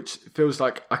Mourinho, which feels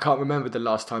like I can't remember the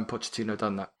last time Pochettino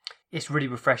done that. It's really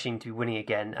refreshing to be winning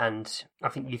again, and I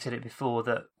think you've said it before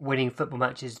that winning football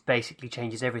matches basically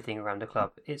changes everything around a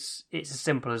club. It's as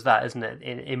simple as that, isn't it,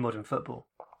 in modern football?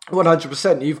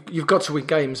 100%. You've got to win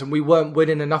games, and we weren't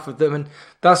winning enough of them, and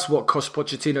that's what cost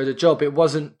Pochettino the job. It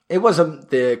wasn't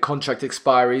the contract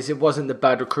expiries, it wasn't the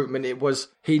bad recruitment, it was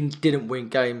he didn't win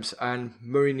games, and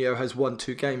Mourinho has won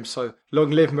 2 games. So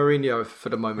long live Mourinho for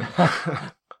the moment.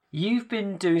 You've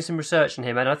been doing some research on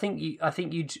him, and I think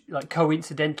you'd like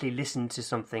coincidentally listened to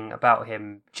something about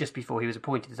him just before he was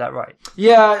appointed. Is that right?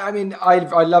 Yeah, I mean, I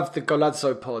love the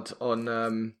Golazzo pod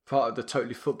on part of the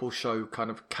Totally Football Show kind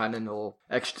of canon or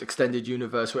extended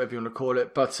universe, whatever you want to call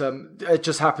it. But it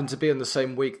just happened to be on the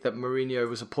same week that Mourinho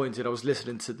was appointed. I was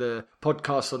listening to the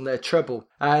podcast on their treble,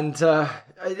 and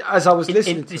as I was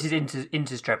listening, this is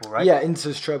Inter's treble, right? Yeah,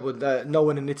 Inter's treble. No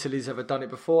one in Italy's ever done it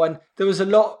before, and there was a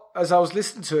lot as I was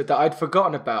listening to it that I'd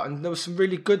forgotten about, and there was some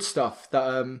really good stuff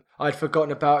that I'd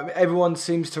forgotten about. Everyone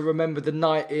seems to remember the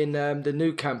night in the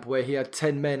Nou Camp where he had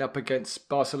 10 men up against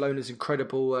Barcelona's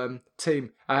incredible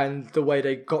team, and the way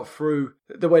they got through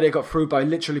by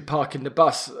literally parking the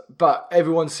bus. But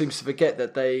everyone seems to forget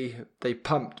that they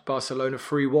pumped Barcelona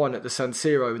 3-1 at the San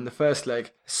Siro in the first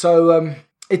leg. So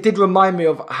it did remind me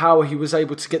of how he was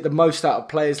able to get the most out of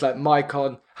players like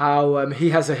Maicon, how he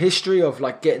has a history of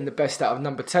like getting the best out of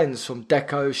number 10s from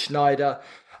Deco, Schneider,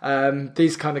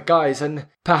 these kind of guys. And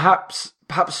perhaps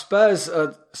Spurs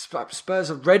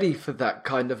are ready for that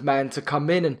kind of man to come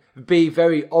in and be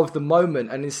very of the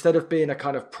moment. And instead of being a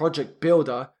kind of project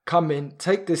builder, come in,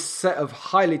 take this set of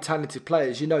highly talented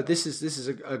players. You know, this is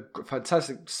a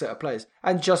fantastic set of players,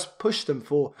 and just push them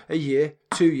for a year,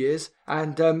 2 years,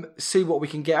 and see what we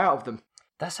can get out of them.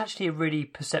 That's actually a really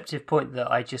perceptive point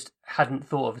that I just hadn't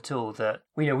thought of at all. That,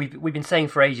 you know, we've been saying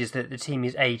for ages that the team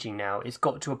is aging now. It's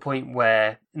got to a point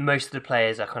where most of the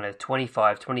players are kind of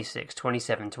 25, 26,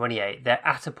 27, 28. They're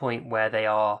at a point where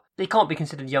they can't be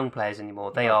considered young players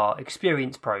anymore. They are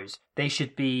experienced pros. They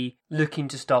should be looking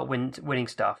to start winning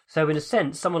stuff. So in a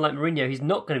sense, someone like Mourinho, he's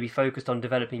not going to be focused on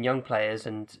developing young players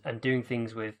and doing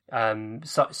things with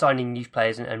signing youth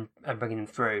players and bringing them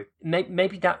through.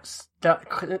 Maybe that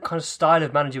kind of style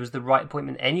of manager was the right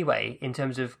appointment anyway, in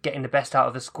terms of getting getting the best out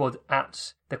of the squad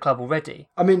at the club already.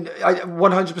 I mean,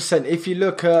 100%. If you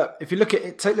look at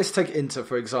it, let's take Inter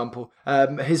for example.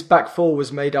 His back four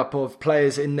was made up of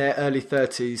players in their early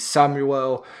 30s: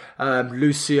 Samuel,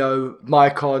 Lucio,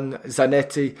 Maicon,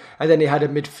 Zanetti, and then he had a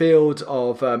midfield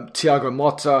of Thiago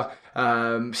Motta,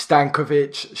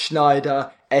 Stankovic,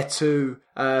 Schneider, Etu,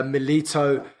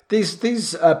 Milito. These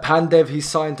Pandev he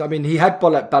signed. I mean, he had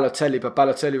Balotelli, but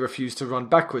Balotelli refused to run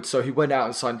backwards, so he went out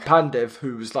and signed Pandev,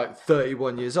 who was like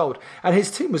 31 years old, and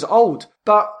his team was old,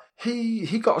 but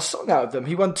he got a song out of them.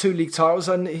 He won 2 league titles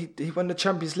and he won the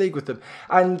Champions League with them.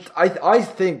 And I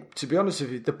think, to be honest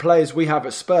with you, the players we have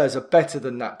at Spurs are better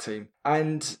than that team.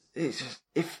 And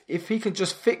if he can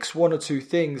just fix one or two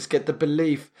things, get the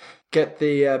belief, get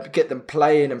them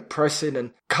playing and pressing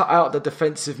and cut out the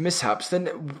defensive mishaps,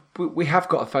 then we have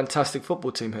got a fantastic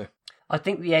football team here. I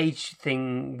think the age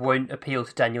thing won't appeal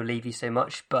to Daniel Levy so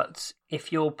much, but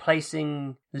if you're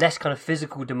placing less kind of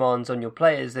physical demands on your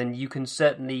players, then you can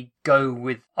certainly go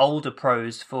with older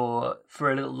pros for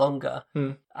a little longer.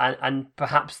 And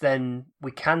perhaps then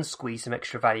we can squeeze some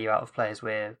extra value out of players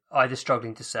we're either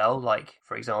struggling to sell, like,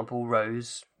 for example,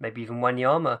 Rose, maybe even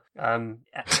Wanyama, and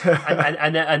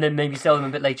then maybe sell them a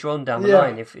bit later on down the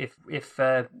line if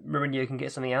Mourinho can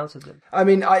get something out of them. I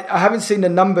mean, I haven't seen the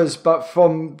numbers, but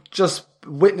from just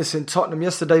witnessing Tottenham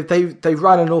yesterday, they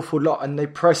ran an awful lot and they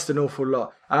pressed an awful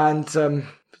lot, and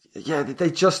they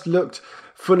just looked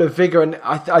full of vigour. And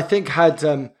I think had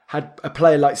a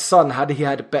player like Son, had he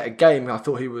had a better game, I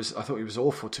thought he was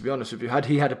awful, to be honest with you. Had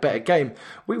he had a better game,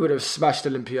 we would have smashed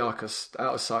Olympiacos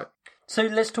out of sight. So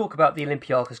let's talk about the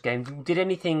Olympiacos game. Did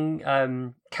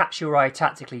anything catch your eye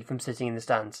tactically from sitting in the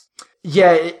stands?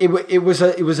 Yeah, it was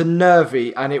a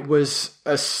nervy, and it was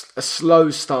a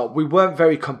slow start. We weren't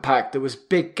very compact. There was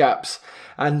big gaps,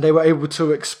 and they were able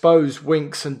to expose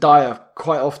Winks and Dyer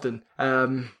quite often.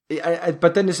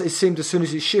 But then it seemed as soon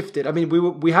as he shifted, I mean,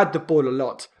 we had the ball a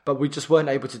lot, but we just weren't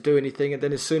able to do anything. And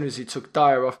then as soon as he took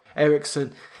Dyer off,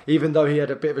 Eriksen, even though he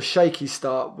had a bit of a shaky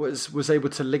start, was able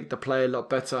to link the play a lot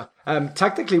better.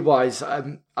 Tactically wise,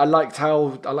 I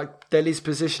liked Dele's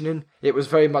positioning. It was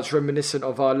very much reminiscent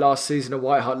of our last season at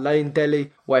White Hart Lane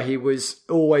Dele, where he was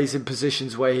always in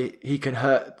positions where he can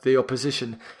hurt the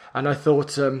opposition. And I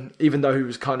thought, even though he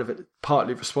was kind of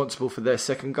partly responsible for their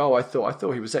second goal, I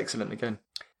thought he was excellent again.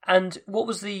 And what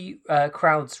was the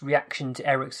crowd's reaction to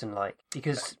Eriksen like?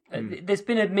 Because there's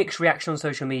been a mixed reaction on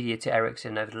social media to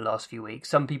Eriksen over the last few weeks.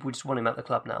 Some people just want him at the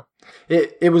club now.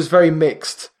 It was very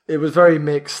mixed.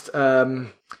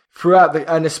 Throughout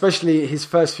and especially his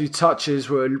first few touches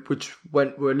were a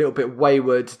little bit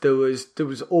wayward. There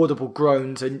was audible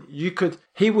groans, and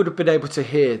he would have been able to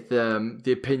hear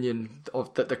the opinion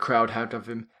that the crowd had of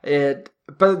him.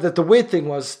 But the weird thing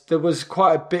was there was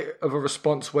quite a bit of a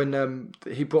response when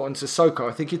he brought on Sissoko.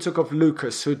 I think he took off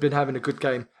Lucas, who had been having a good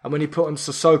game, and when he put on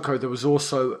Sissoko, there was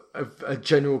also a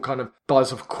general kind of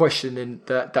buzz of questioning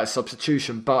that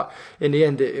substitution. But in the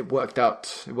end, it worked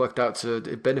out.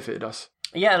 It benefited us.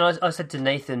 Yeah, and I said to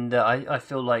Nathan that I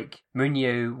feel like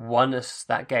Mourinho won us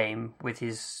that game with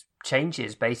his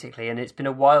changes, basically. And it's been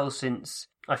a while since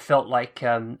I felt like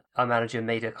our manager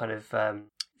made a kind of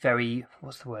very,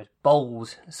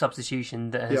 bold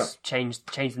substitution that has changed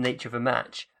the nature of a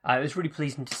match. It was really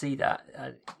pleasing to see that.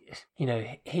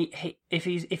 If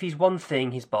he's one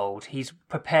thing, he's bold. He's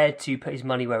prepared to put his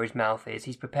money where his mouth is.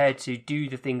 He's prepared to do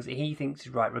the things that he thinks is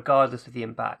right, regardless of the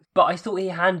impact. But I thought he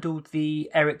handled the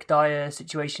Eric Dyer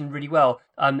situation really well.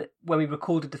 When we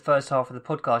recorded the first half of the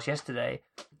podcast yesterday,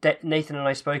 Nathan and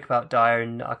I spoke about Dyer,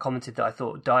 and I commented that I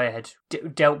thought Dyer had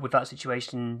dealt with that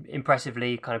situation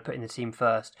impressively, kind of putting the team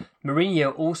first.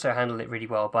 Mourinho also handled it really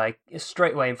well by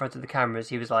straight away in front of the cameras.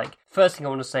 He was like, first thing I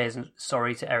want to say is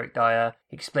sorry to Eric Dyer.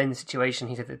 He explained the situation.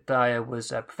 He said that Dyer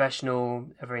was a professional,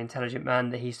 a very intelligent man,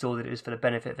 that he saw that it was for the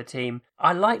benefit of the team.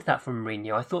 I liked that from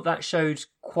Mourinho. I thought that showed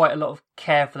quite a lot of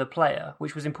care for the player,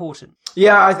 which was important.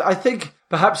 Yeah, I think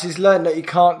perhaps he's learned that he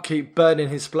can't keep burning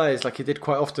his players like he did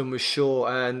quite often with Shaw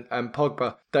and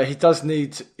Pogba. That he does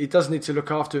need to look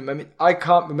after him. I mean, I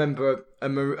can't remember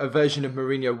a version of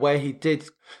Mourinho where he did.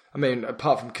 I mean,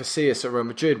 apart from Casillas at Real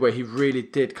Madrid, where he really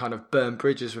did kind of burn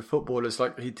bridges with footballers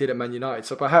like he did at Man United.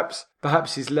 So perhaps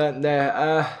he's learnt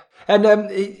there.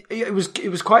 It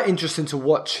was quite interesting to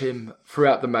watch him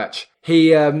throughout the match.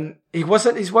 He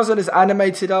wasn't as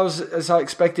animated as I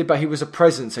expected, but he was a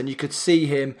presence, and you could see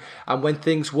him. And when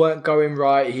things weren't going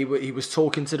right, he was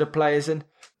talking to the players, and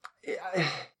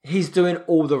he's doing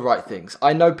all the right things.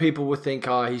 I know people will think,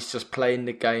 he's just playing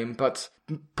the game, but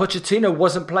Pochettino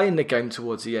wasn't playing the game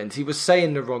towards the end. He was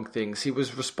saying the wrong things. He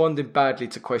was responding badly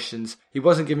to questions. He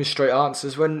wasn't giving straight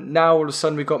answers, when now all of a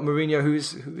sudden we've got Mourinho who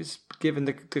is giving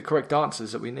the correct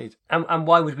answers that we need. And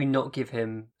why would we not give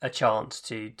him a chance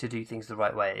to do things the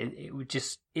right way? It would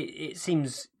just... It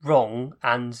seems wrong,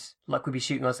 and like we'd be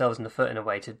shooting ourselves in the foot in a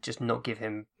way to just not give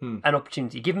him an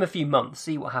opportunity. Give him a few months,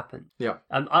 see what happens. Yeah.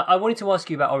 I wanted to ask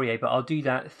you about Aurier, but I'll do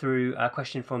that through a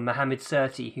question from Mohamed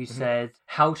Surti, who said,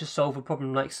 how to solve a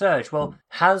problem like Serge? Well,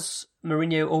 has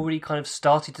Mourinho already kind of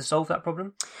started to solve that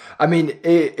problem? I mean,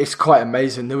 it's quite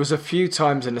amazing. There was a few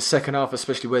times in the second half,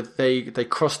 especially where they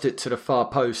crossed it to the far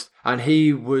post, and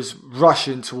he was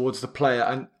rushing towards the player,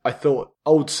 and I thought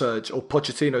old Serge or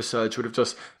Pochettino Serge would have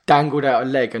just dangled out a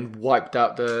leg and wiped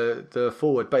out the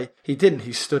forward, but he didn't.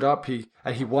 He stood up, he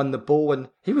won the ball, and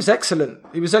he was excellent.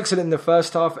 He was excellent in the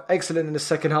first half, excellent in the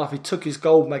second half. He took his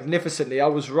goal magnificently. I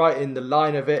was right in the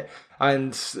line of it,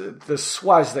 and the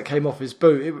swaz that came off his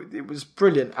boot, it was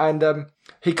brilliant. And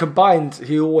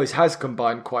he always has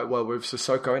combined quite well with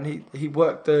Sissoko, and he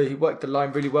worked the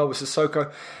line really well with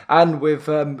Sissoko and with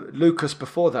Lucas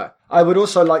before that. I would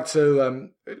also like to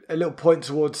a little point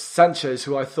towards Sanchez,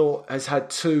 who I thought has had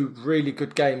two really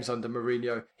good games under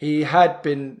Mourinho. He had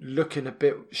been looking a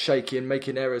bit shaky and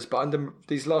making errors, but under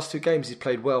these last two games he's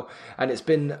played well, and it's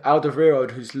been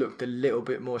Alderweireld who's looked a little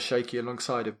bit more shaky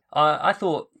alongside him. I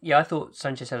thought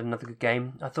Sanchez had another good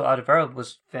game. I thought Alderweireld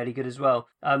was fairly good as well.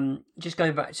 Just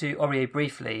going back to Aurier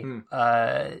briefly,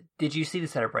 did you see the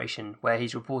celebration where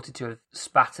he's reported to have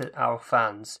spat at our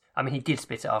fans? I mean, he did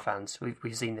spit at our fans.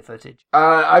 We've seen the footage.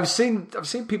 I've seen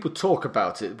people talk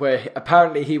about it, where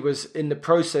apparently he was in the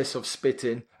process of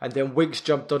spitting, and then Winks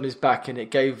jumped on his back, and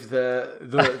it gave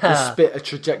the spit a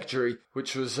trajectory,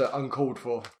 which was uncalled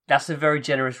for. That's a very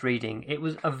generous reading. It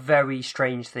was a very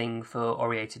strange thing for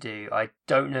Aurier to do. I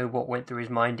don't know what went through his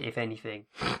mind, if anything.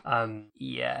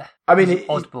 Yeah. I mean,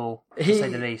 oddball, to say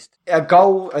the least. A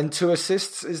goal and 2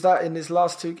 assists, is that in his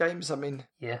last 2 games? I mean...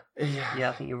 Yeah,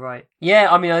 I think you're right. Yeah,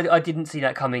 I mean, I didn't see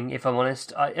that coming, if I'm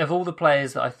honest. Of all the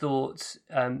players that I thought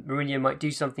Mourinho might do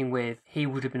something with, he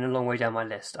would have been a long way down my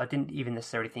list. I didn't even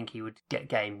necessarily think he would get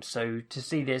games. So to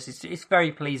see this, it's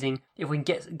very pleasing. If we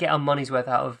can get our money's worth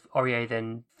out of Aurier,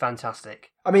 then fantastic.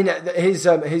 I mean,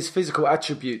 his physical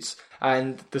attributes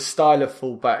and the style of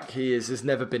fullback he has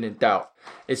never been in doubt.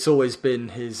 It's always been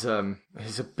his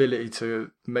ability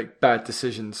to make bad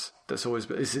decisions. That's always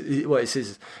been it's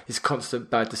his constant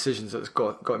bad decisions that's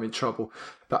got him in trouble.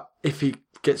 But if he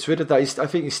gets rid of that, I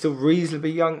think he's still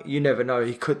reasonably young. You never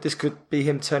know. This could be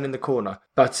him turning the corner.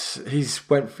 But he's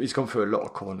gone through a lot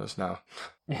of corners now.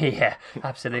 Yeah,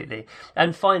 absolutely.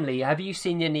 And finally, have you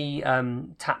seen any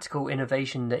tactical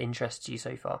innovation that interests you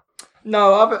so far?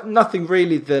 No, I've nothing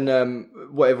really than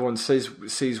what everyone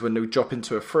sees when they drop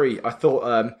into a free. I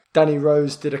thought Danny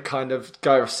Rose did a kind of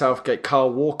Gareth Southgate,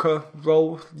 Kyle Walker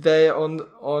role there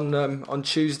on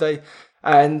Tuesday,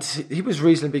 and he was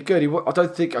reasonably good. I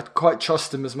don't think I'd quite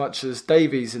trust him as much as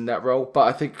Davies in that role, but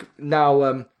I think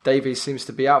now Davies seems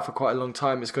to be out for quite a long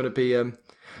time. It's going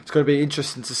to be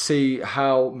interesting to see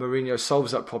how Mourinho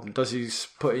solves that problem. Does he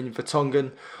put in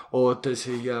Vertonghen, or does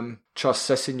he trust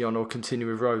Sessegnon, or continue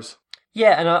with Rose?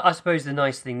 Yeah, and I suppose the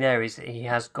nice thing there is that he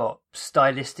has got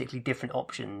stylistically different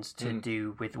options to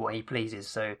do with what he pleases.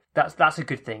 So that's a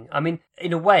good thing. I mean,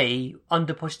 in a way,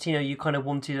 under Pochettino, you kind of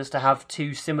wanted us to have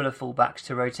 2 similar fullbacks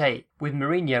to rotate. With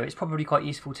Mourinho, it's probably quite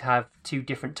useful to have 2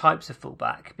 different types of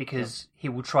fullback, because he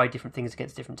will try different things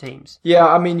against different teams. Yeah,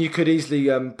 I mean, you could easily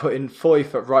put in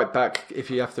Foyth at right back if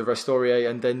you have to rest Aurier,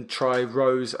 and then try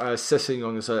Rose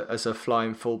Sessegnon as a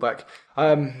flying fullback.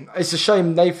 It's a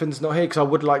shame Nathan's not here, because I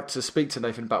would like to speak to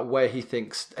Nathan about where he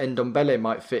thinks Ndombele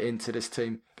might fit into this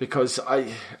team, because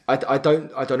I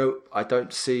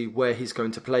don't see where he's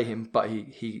going to play him, but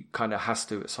he kind of has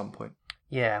to at some point.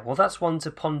 Yeah, well, that's one to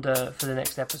ponder for the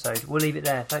next episode. We'll leave it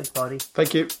there. Thanks, Bardi.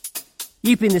 Thank you.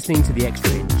 You've been listening to The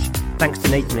Extra Inch. Thanks to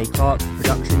Nathan A. Clark for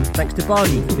production. Thanks to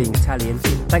Bardi for being Italian.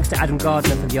 Thanks to Adam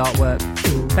Gardner for the artwork.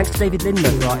 Thanks to David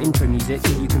Lindner for our intro music.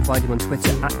 You can find him on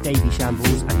Twitter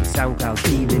 @DavyShambles and his SoundCloud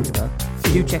DLindner.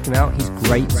 Do check him out, he's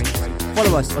great.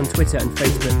 Follow us on Twitter and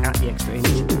Facebook @The Extra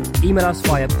Inch. Email us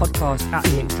via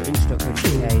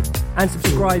podcast@theextrainch.co.uk and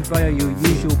subscribe via your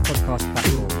usual podcast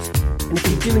platforms. And if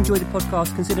you do enjoy the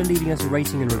podcast, consider leaving us a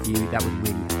rating and review. That would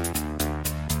really help.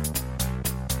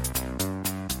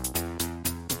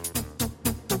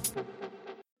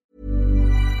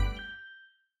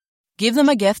 Give them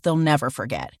a gift they'll never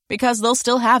forget, because they'll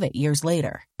still have it years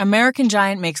later. American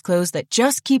Giant makes clothes that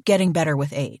just keep getting better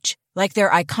with age, like their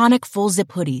iconic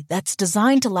full-zip hoodie that's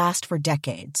designed to last for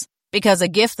decades. Because a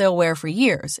gift they'll wear for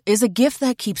years is a gift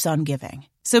that keeps on giving.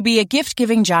 So be a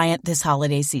gift-giving giant this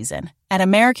holiday season at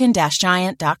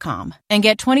American-Giant.com and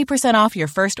get 20% off your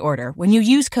first order when you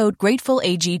use code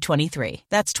GratefulAG23.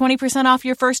 That's 20% off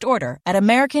your first order at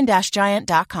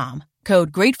American-Giant.com.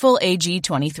 Code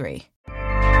GratefulAG23.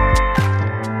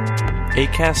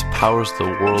 Acast powers the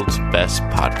world's best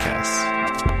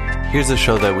podcasts. Here's a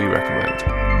show that we recommend.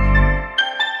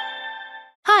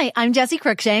 Hi, I'm Jessie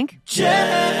Cruikshank. Jessie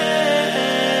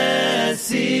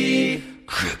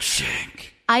Cruikshank.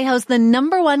 I host the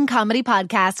 #1 comedy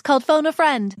podcast called Phone a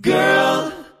Friend.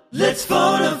 Girl, let's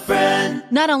phone a friend.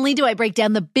 Not only do I break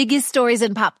down the biggest stories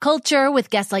in pop culture with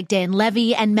guests like Dan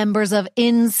Levy and members of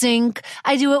NSYNC,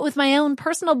 I do it with my own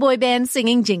personal boy band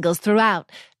singing jingles throughout.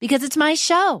 Because it's my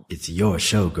show. It's your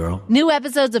show, girl. New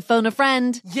episodes of Phone a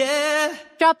Friend. Yeah.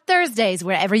 Drop Thursdays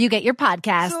wherever you get your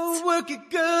podcasts. So work it,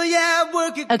 girl, yeah,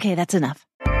 work it. Okay, that's enough.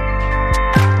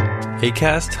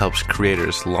 Acast helps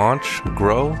creators launch,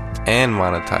 grow, and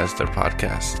monetize their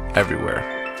podcasts everywhere.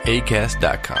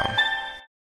 Acast.com.